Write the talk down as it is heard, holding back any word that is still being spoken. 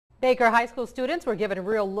Baker High School students were given a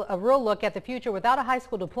real look at the future without a high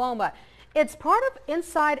school diploma. It's part of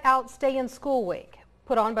Inside Out Stay in School Week,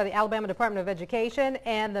 put on by the Alabama Department of Education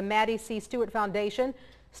and the Mattie C. Stewart Foundation.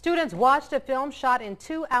 Students watched a film shot in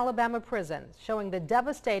 2 Alabama prisons, showing the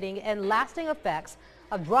devastating and lasting effects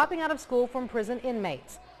of dropping out of school from prison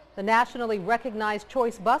inmates. The nationally recognized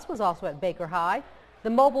Choice Bus was also at Baker High.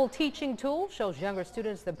 The mobile teaching tool shows younger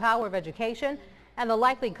students the power of education and the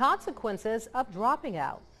likely consequences of dropping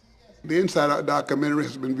out. The Inside Out documentary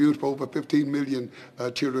has been viewed for over 15 million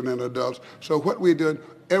children and adults. So what we're doing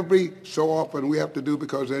every so often we have to do,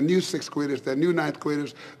 because they're new 6th graders, they're new 9th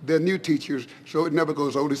graders, they're new teachers, so it never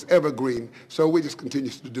goes old. It's evergreen. So we just continue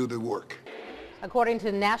to do the work. According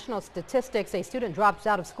to national statistics, a student drops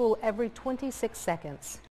out of school every 26 seconds.